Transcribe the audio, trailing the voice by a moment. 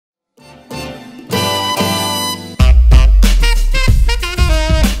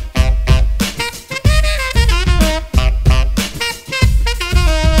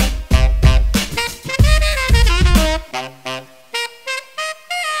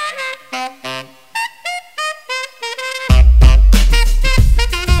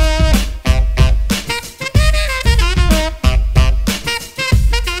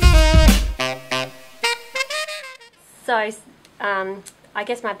I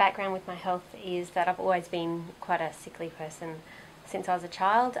guess my background with my health is that I've always been quite a sickly person since I was a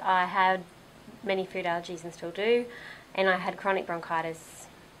child. I had many food allergies and still do, and I had chronic bronchitis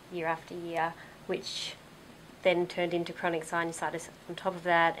year after year, which then turned into chronic sinusitis on top of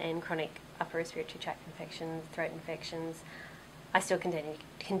that, and chronic upper respiratory tract infections, throat infections. I still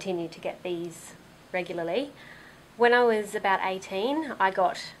continue to get these regularly. When I was about 18, I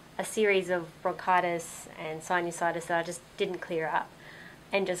got a series of bronchitis and sinusitis that I just didn't clear up,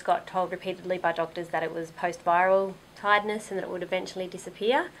 and just got told repeatedly by doctors that it was post-viral tiredness and that it would eventually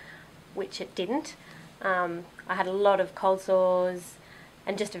disappear, which it didn't. I had a lot of cold sores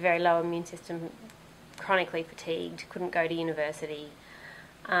and just a very low immune system, chronically fatigued, couldn't go to university.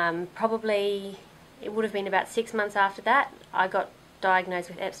 Probably it would have been about 6 months after that I got diagnosed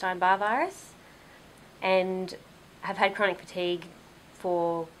with Epstein-Barr virus, and have had chronic fatigue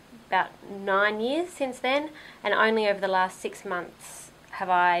for about 9 years since then, and only over the last 6 months have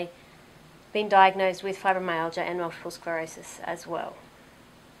I been diagnosed with fibromyalgia and multiple sclerosis as well.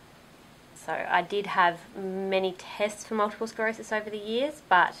 So I did have many tests for multiple sclerosis over the years,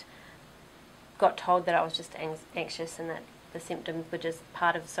 but got told that I was just anxious and that the symptoms were just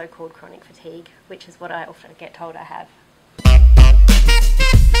part of so-called chronic fatigue, which is what I often get told I have.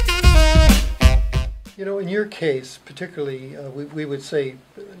 You know, in your case, particularly, we would say,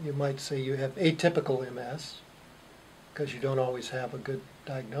 you might say you have atypical MS, because you don't always have a good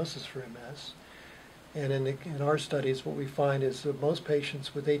diagnosis for MS. And in our studies, what we find is that most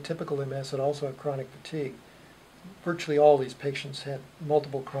patients with atypical MS that also have chronic fatigue, virtually all these patients had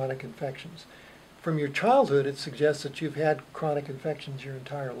multiple chronic infections. From your childhood, it suggests that you've had chronic infections your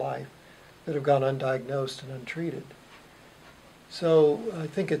entire life that have gone undiagnosed and untreated. So I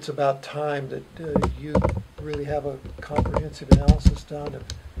think it's about time that you really have a comprehensive analysis done of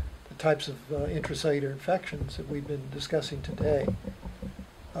the types of intracellular infections that we've been discussing today,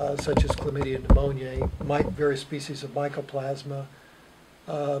 such as chlamydia, pneumonia, various species of mycoplasma,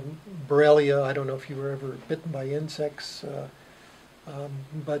 Borrelia. I don't know if you were ever bitten by insects,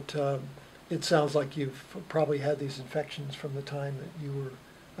 but it sounds like you've probably had these infections from the time that you were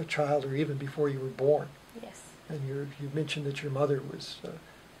a child or even before you were born. Yes. And you mentioned that your mother was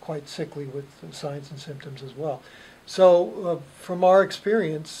quite sickly with signs and symptoms as well. So from our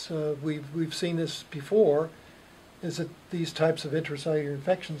experience, we've seen this before, is that these types of intracellular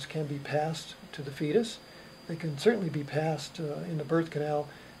infections can be passed to the fetus. They can certainly be passed in the birth canal.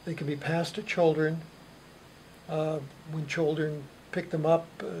 They can be passed to children. When children pick them up,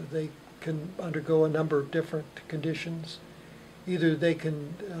 they can undergo a number of different conditions. Either they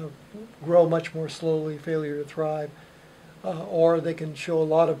can grow much more slowly, failure to thrive, or they can show a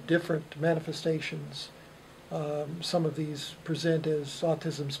lot of different manifestations. Some of these present as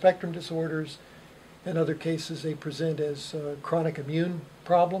autism spectrum disorders. In other cases, they present as chronic immune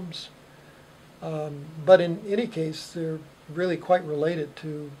problems. But in any case, they're really quite related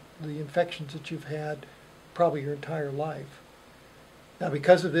to the infections that you've had probably your entire life. Now,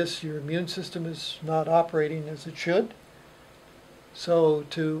 because of this, your immune system is not operating as it should. So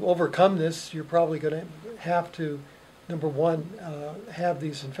to overcome this, you're probably going to have to, number one, have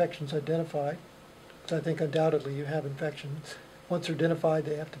these infections identified. So I think undoubtedly you have infections. Once they're identified,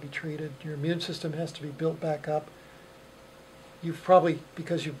 they have to be treated. Your immune system has to be built back up. You've probably,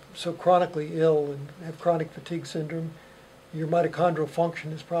 because you're so chronically ill and have chronic fatigue syndrome, your mitochondrial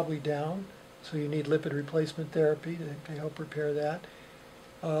function is probably down, so you need lipid replacement therapy to help repair that.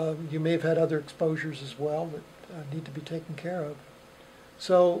 You may have had other exposures as well that need to be taken care of.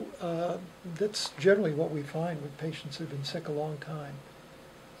 So that's generally what we find with patients who have been sick a long time.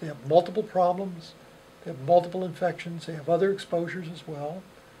 They have multiple problems, they have multiple infections, they have other exposures as well.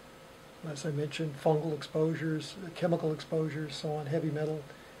 As I mentioned, fungal exposures, chemical exposures, so on, heavy metal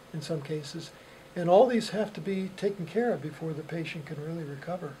in some cases. And all these have to be taken care of before the patient can really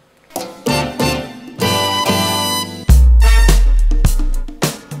recover.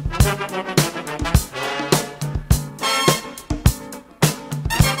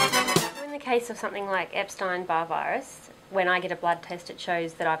 In the case of something like Epstein-Barr virus, when I get a blood test, it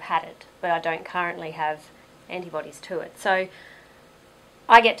shows that I've had it, but I don't currently have antibodies to it. So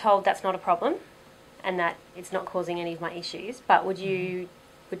I get told that's not a problem and that it's not causing any of my issues, but would you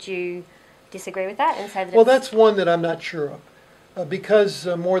disagree with that and say that? Well, that's one that I'm not sure of. Because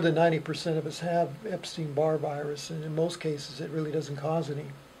more than 90% of us have Epstein-Barr virus, and in most cases it really doesn't cause any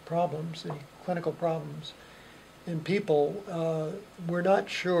problems, any clinical problems in people, we're not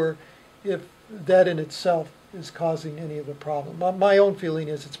sure if that in itself is causing any of the problem. My own feeling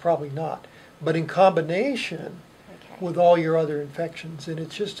is it's probably not, but in combination with all your other infections, and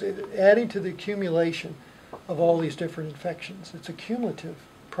it's just adding to the accumulation of all these different infections. It's a cumulative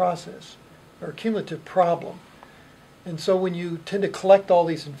process, or a cumulative problem. And so when you tend to collect all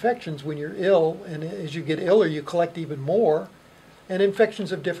these infections when you're ill, and as you get iller, you collect even more, and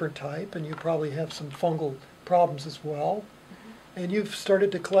infections of different type, and you probably have some fungal problems as well. And you've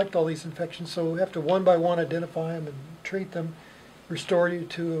started to collect all these infections, so we have to one by one identify them and treat them, restore you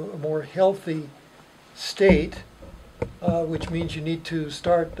to a more healthy state, which means you need to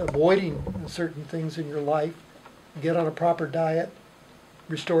start avoiding certain things in your life, get on a proper diet,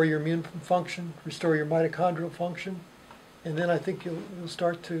 restore your immune function, restore your mitochondrial function, and then I think you'll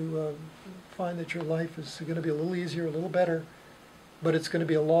start to find that your life is going to be a little easier, a little better, but it's going to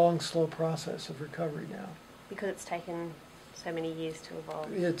be a long, slow process of recovery now. Because it's taken so many years to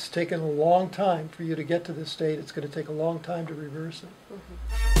evolve. It's taken a long time for you to get to this state. It's going to take a long time to reverse it.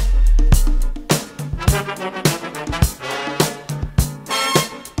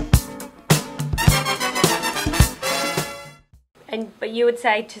 But you would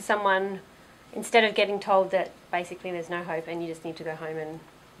say to someone, instead of getting told that basically there's no hope and you just need to go home and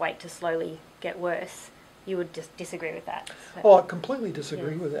wait to slowly get worse, you would just disagree with that? So, oh, I completely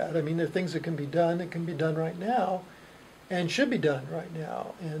disagree with that. I mean, there are things that can be done right now and should be done right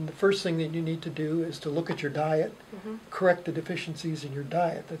now. And the first thing that you need to do is to look at your diet, correct the deficiencies in your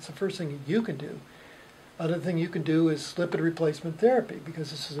diet. That's the first thing that you can do. Another thing you can do is lipid replacement therapy,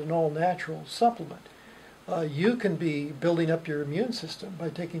 because this is an all-natural supplement. You can be building up your immune system by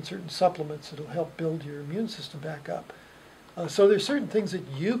taking certain supplements that will help build your immune system back up. So there's certain things that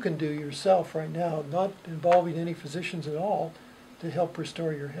you can do yourself right now, not involving any physicians at all, to help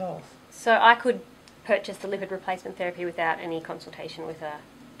restore your health. So I could purchase the lipid replacement therapy without any consultation with a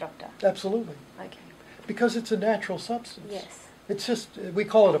doctor? Absolutely. Okay. Because it's a natural substance. Yes. It's just, we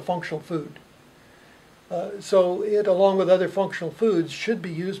call it a functional food. So it, along with other functional foods, should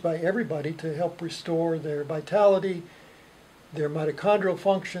be used by everybody to help restore their vitality, their mitochondrial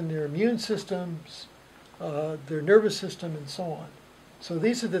function, their immune systems, their nervous system, and so on. So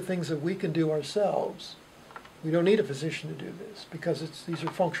these are the things that we can do ourselves. We don't need a physician to do this, because these are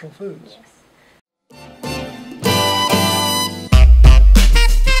functional foods. Yes.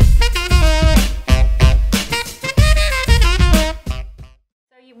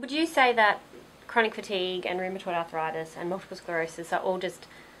 So would you say that chronic fatigue and rheumatoid arthritis and multiple sclerosis are all just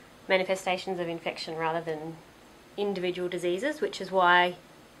manifestations of infection rather than individual diseases, which is why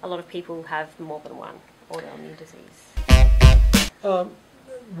a lot of people have more than one autoimmune disease?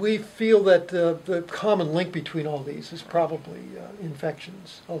 We feel that the common link between all these is probably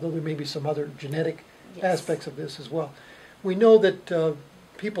infections, although there may be some other genetic aspects of this as well. We know that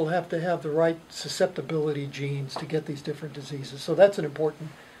people have to have the right susceptibility genes to get these different diseases, so that's an important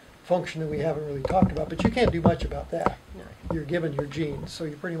function that we haven't really talked about, but you can't do much about that. No. You're given your genes, so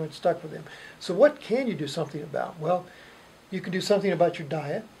you're pretty much stuck with them. So what can you do something about? Well, you can do something about your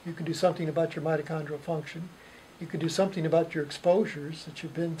diet, you can do something about your mitochondrial function, you can do something about your exposures that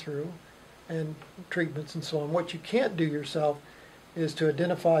you've been through, and treatments and so on. What you can't do yourself is to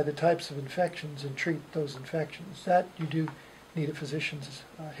identify the types of infections and treat those infections. That you do need a physician's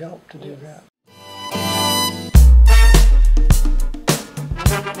help to do that.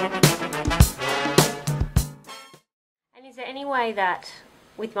 And is there any way that,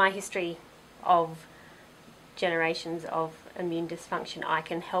 with my history of generations of immune dysfunction, I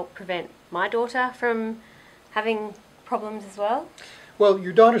can help prevent my daughter from having problems as well? Well,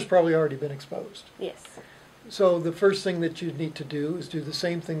 your daughter's probably already been exposed. Yes. So the first thing that you need to do is do the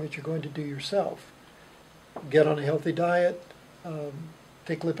same thing that you're going to do yourself. Get on a healthy diet,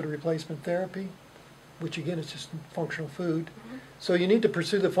 take lipid replacement therapy, which again is just functional food. So you need to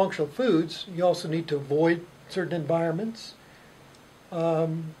pursue the functional foods. You also need to avoid certain environments.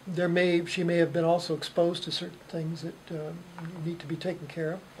 She may have been also exposed to certain things that need to be taken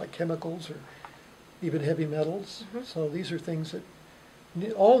care of, like chemicals or even heavy metals. So these are things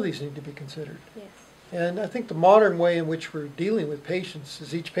that all of these need to be considered. Yes. And I think the modern way in which we're dealing with patients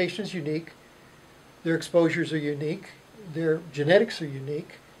is each patient is unique, their exposures are unique, their genetics are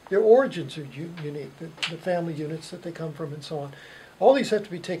unique, their origins are unique, the family units that they come from and so on. All these have to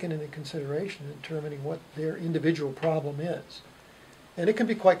be taken into consideration in determining what their individual problem is. And it can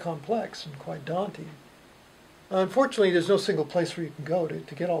be quite complex and quite daunting. Unfortunately, there's no single place where you can go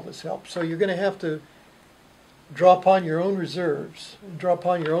to get all this help. So you're going to have to draw upon your own reserves, and draw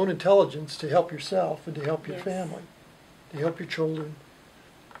upon your own intelligence to help yourself and to help your family, to help your children.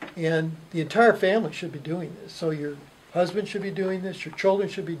 And the entire family should be doing this. So your husband should be doing this, your children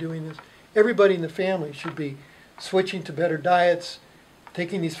should be doing this. Everybody in the family should be switching to better diets,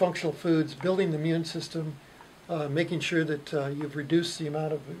 taking these functional foods, building the immune system, making sure that you've reduced the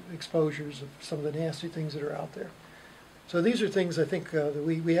amount of exposures of some of the nasty things that are out there. So these are things I think that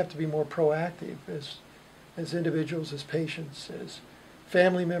we have to be more proactive as individuals, as patients, as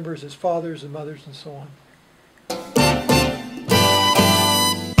family members, as fathers and mothers, and so on.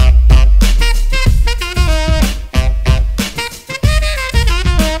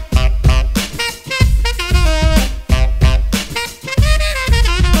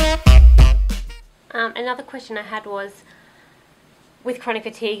 Another question I had was, with chronic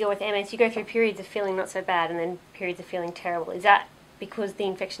fatigue or with MS, you go through periods of feeling not so bad and then periods of feeling terrible. Is that because the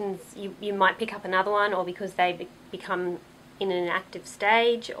infections, you might pick up another one, or because they become in an active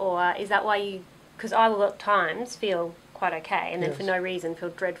stage, or is that why you, because I will at times feel quite okay and then for no reason feel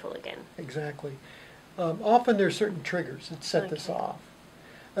dreadful again? Exactly. Often there are certain triggers that set this off.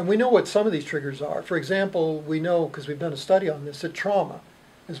 And we know what some of these triggers are. For example, we know, because we've done a study on this, that trauma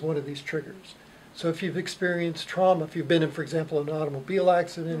is one of these triggers. So if you've experienced trauma, if you've been in, for example, an automobile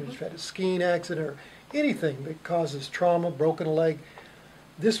accident, if you've had a skiing accident, or anything that causes trauma, broken leg,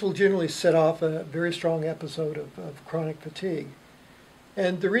 this will generally set off a very strong episode of chronic fatigue.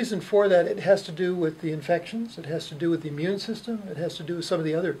 And the reason for that, it has to do with the infections, it has to do with the immune system, it has to do with some of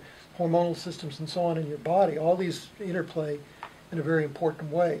the other hormonal systems and so on in your body. All these interplay in a very important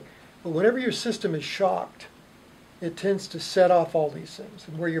way. But whenever your system is shocked, it tends to set off all these things,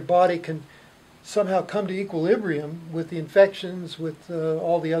 and where your body can somehow come to equilibrium with the infections, with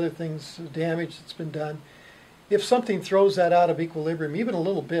all the other things, damage that's been done. If something throws that out of equilibrium, even a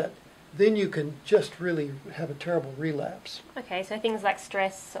little bit, then you can just really have a terrible relapse. Okay, so things like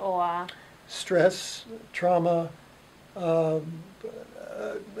stress or... Stress, trauma, and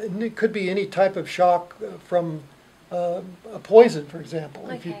it could be any type of shock from a poison, for example.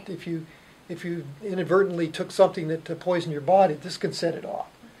 Okay. If you inadvertently took something that poisoned your body, this can set it off.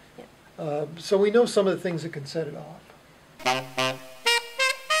 So we know some of the things that can set it off.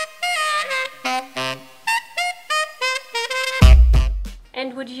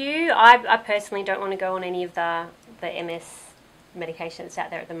 And would you, I personally don't want to go on any of the MS medication that's out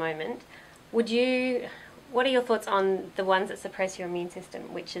there at the moment. What are your thoughts on the ones that suppress your immune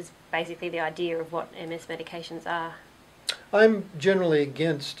system, which is basically the idea of what MS medications are? I'm generally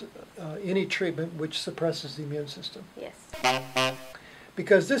against any treatment which suppresses the immune system. Yes.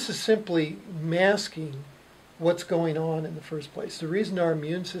 Because this is simply masking what's going on in the first place. The reason our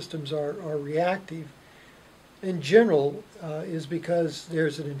immune systems are reactive in general is because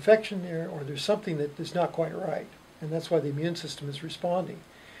there's an infection there, or there's something that is not quite right, and that's why the immune system is responding.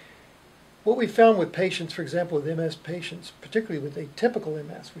 What we found with patients, for example, with MS patients, particularly with atypical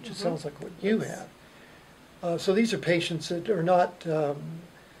MS, which it sounds like what you have. So these are patients that are not,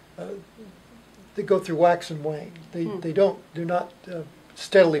 they go through wax and wane. They're not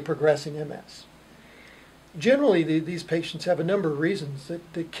steadily progressing MS. Generally, these patients have a number of reasons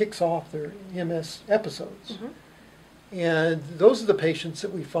that kicks off their MS episodes. And those are the patients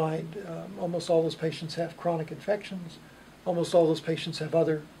that we find, almost all those patients have chronic infections, almost all those patients have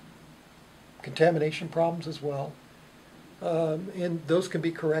other contamination problems as well. And those can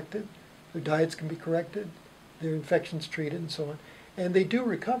be corrected, their diets can be corrected, their infections treated, and so on. And they do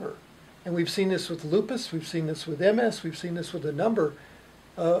recover. And we've seen this with lupus, we've seen this with MS, we've seen this with a number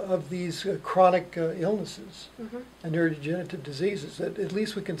of these chronic illnesses and neurodegenerative diseases, that at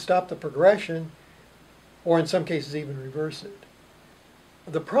least we can stop the progression, or in some cases even reverse it.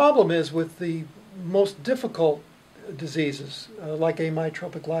 The problem is with the most difficult diseases, like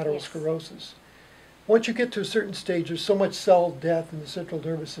amyotrophic lateral sclerosis. Once you get to a certain stage, there's so much cell death in the central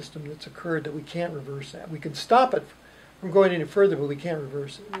nervous system that's occurred that we can't reverse that. We can stop it from going any further, but we can't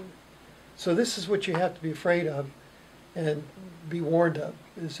reverse it. So this is what you have to be afraid of and be warned of,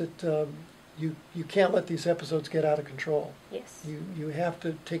 is that you can't let these episodes get out of control. Yes. You have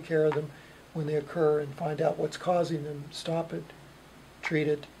to take care of them when they occur and find out what's causing them, stop it, treat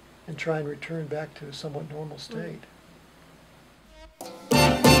it, and try and return back to a somewhat normal state.